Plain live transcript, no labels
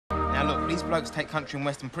Now, look, these blokes take country and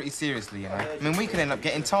western pretty seriously, you know. I mean, we could end up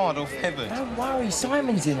getting tarred or feathered. Don't worry,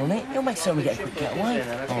 Simon's in on it. He'll make certain we get a quick getaway.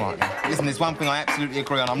 All right, then. Listen, there's one thing I absolutely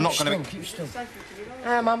agree on. I'm not going to... Keep still.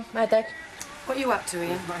 Hi, Mum. Hi, Dad. What are you up to,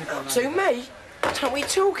 Ian? To me? What are we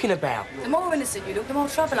talking about? The more innocent you look, the more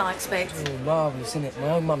trouble I expect. Oh, marvellous, isn't it? My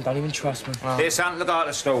own mum don't even trust me. Here, son, look out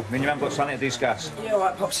the stall. Me and your man got something to discuss. Yeah, all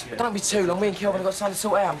right, Pops. Don't be too long. Me and Kelvin have got something to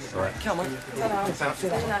sort out. All right. Come on.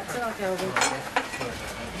 Ta-ra, Kelvin.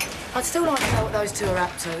 I'd still like to know what those two are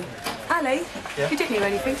up to. Ali, you didn't hear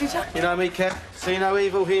anything, did you? You know me, Kev. See no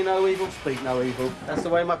evil, hear no evil, speak no evil. That's the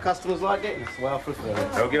way my customers like it, and that's the way I prefer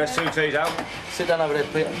it. They'll give us 2 teas, Al. Sit down over there,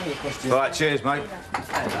 Peter. All right, cheers, mate.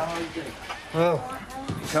 Well,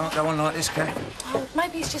 you can't go on like this, can it? Oh,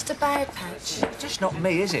 maybe it's just a bad patch. Just not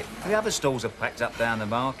me, is it? The other stalls are packed up down the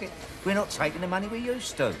market. We're not taking the money we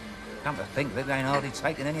used to. Come to think of it, they ain't hardly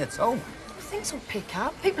taking any at all. Things will pick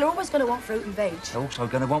up. People are always going to want fruit and veg. They're also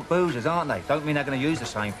going to want boozers, aren't they? Don't mean they're going to use the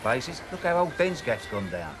same places. Look how old Dinsgaff's gone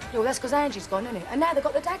down. Yeah, well, that's because Angie's gone, isn't it? And now they've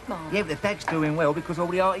got the Dagmar. Yeah, but the Dag's doing well because all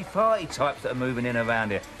the arty-farty types that are moving in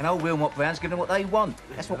around here. And old Wilmot Brown's giving them what they want.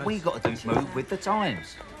 That's what we got to do to move with the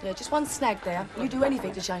times. Yeah, just one snag there. You do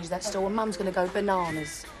anything to change that store and Mum's going to go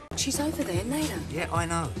bananas. She's over there, Nina. Yeah, I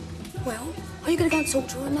know. Well, are you going to go and talk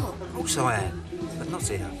to her or not? Of course I am, but not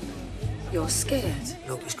here. You're scared.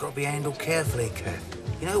 Look, it's got to be handled carefully, Kath.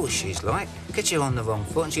 You know what she's like. Get you on the wrong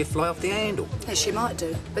foot and she'll fly off the handle. Yeah, she might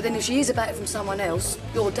do. But then if she hears about it from someone else,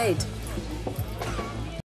 you're dead.